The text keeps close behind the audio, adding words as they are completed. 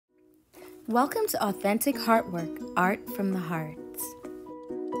Welcome to Authentic Heartwork, Art from the Heart.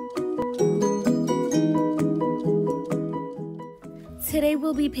 Today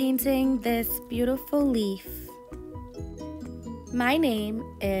we'll be painting this beautiful leaf. My name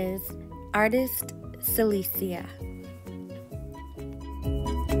is Artist Celicia.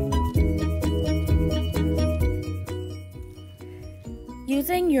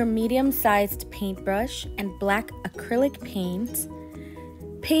 Using your medium-sized paintbrush and black acrylic paint,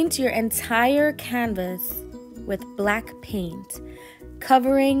 paint your entire canvas with black paint,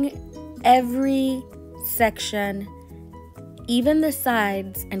 covering every section, even the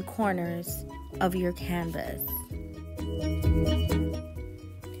sides and corners of your canvas.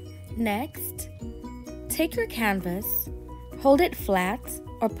 Next, take your canvas, hold it flat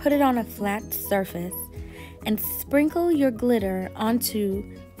or put it on a flat surface, and sprinkle your glitter onto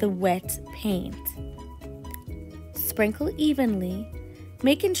the wet paint. Sprinkle evenly,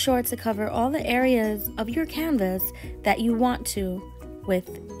 making sure to cover all the areas of your canvas that you want to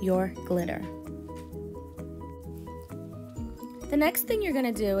with your glitter. The next thing you're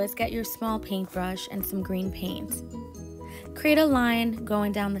going to do is get your small paintbrush and some green paint. Create a line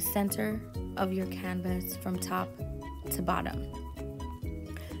going down the center of your canvas from top to bottom.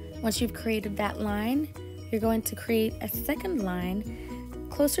 Once you've created that line, you're going to create a second line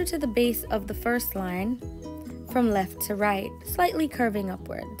closer to the base of the first line from left to right, slightly curving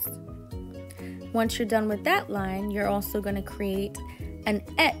upwards. Once you're done with that line, you're also going to create an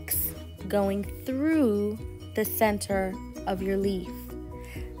X going through the center of your leaf.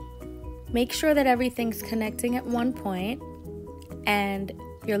 Make sure that everything's connecting at one point and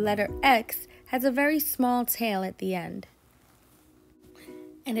your letter X has a very small tail at the end.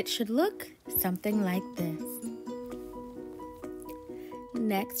 And it should look something like this.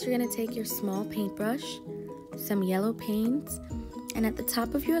 Next, you're going to take your small paintbrush, some yellow paint, and at the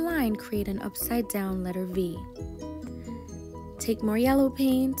top of your line, create an upside down letter V. Take more yellow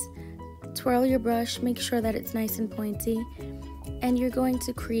paint, twirl your brush, make sure that it's nice and pointy, and you're going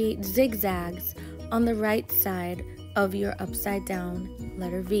to create zigzags on the right side of your upside down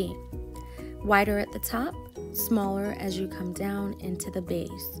letter V. Wider at the top, smaller as you come down into the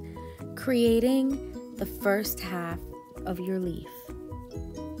base, creating the first half of your leaf.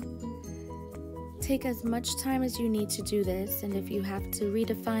 Take as much time as you need to do this, and if you have to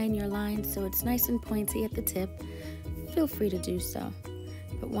redefine your line so it's nice and pointy at the tip, feel free to do so.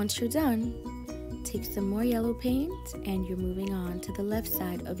 But once you're done, take some more yellow paint and you're moving on to the left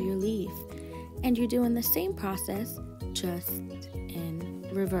side of your leaf, and you're doing the same process, just in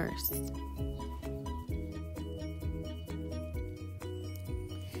reverse.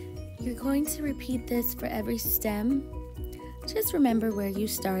 You're going to repeat this for every stem. Just remember where you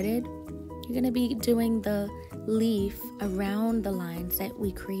started. You're going to be doing the leaf around the lines that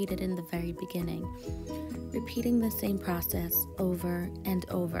we created in the very beginning, repeating the same process over and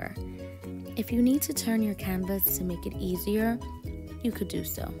over. If you need to turn your canvas to make it easier, you could do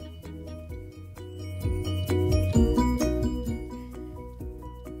so.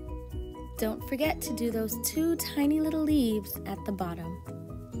 Don't forget to do those two tiny little leaves at the bottom.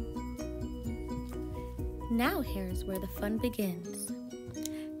 Now here's where the fun begins.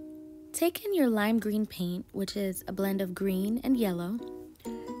 Take in your lime green paint, which is a blend of green and yellow.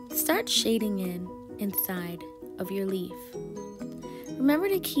 Start shading inside of your leaf. Remember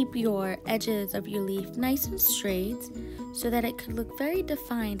to keep your edges of your leaf nice and straight so that it could look very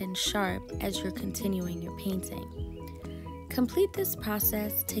defined and sharp as you're continuing your painting. Complete this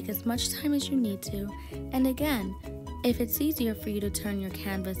process, take as much time as you need to, and again, if it's easier for you to turn your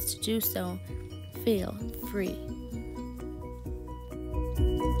canvas to do so, feel free.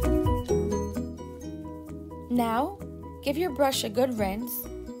 Now, give your brush a good rinse,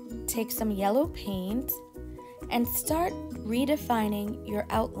 take some yellow paint, and start redefining your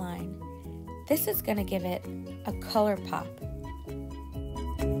outline. This is going to give it a color pop.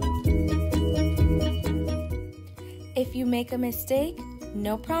 If you make a mistake,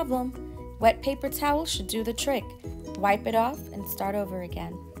 no problem. Wet paper towel should do the trick. Wipe it off and start over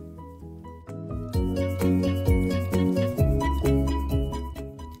again.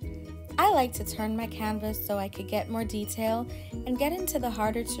 I like to turn my canvas so I could get more detail and get into the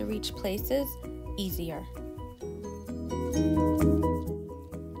harder to reach places easier.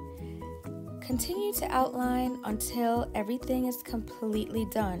 Continue to outline until everything is completely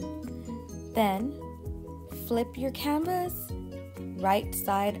done. Then, flip your canvas right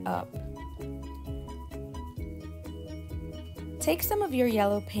side up. Take some of your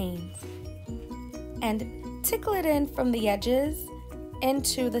yellow paint and tickle it in from the edges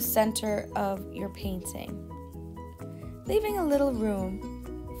into the center of your painting, leaving a little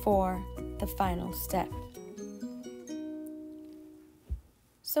room for the final step.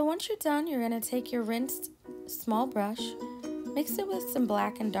 So once you're done, you're going to take your rinsed small brush, mix it with some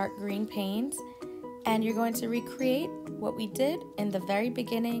black and dark green paint, and you're going to recreate what we did in the very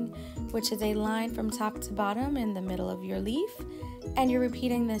beginning, which is a line from top to bottom in the middle of your leaf. And you're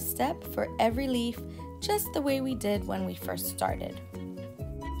repeating this step for every leaf, just the way we did when we first started.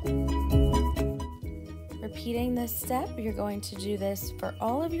 Repeating this step, you're going to do this for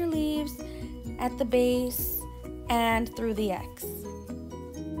all of your leaves at the base and through the X.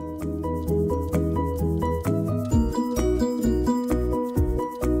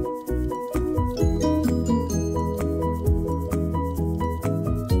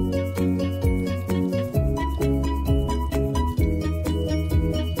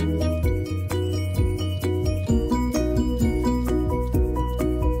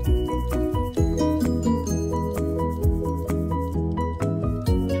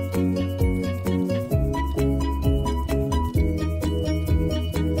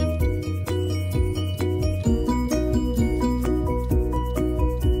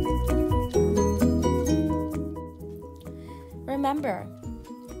 Remember,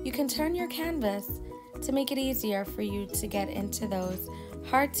 you can turn your canvas to make it easier for you to get into those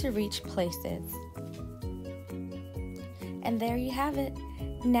hard-to-reach places. And there you have it.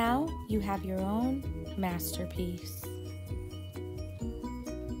 Now you have your own masterpiece.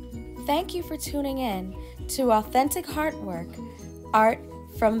 Thank you for tuning in to Authentic Heartwork, Art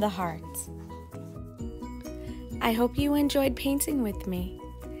from the Heart. I hope you enjoyed painting with me.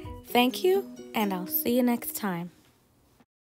 Thank you, and I'll see you next time.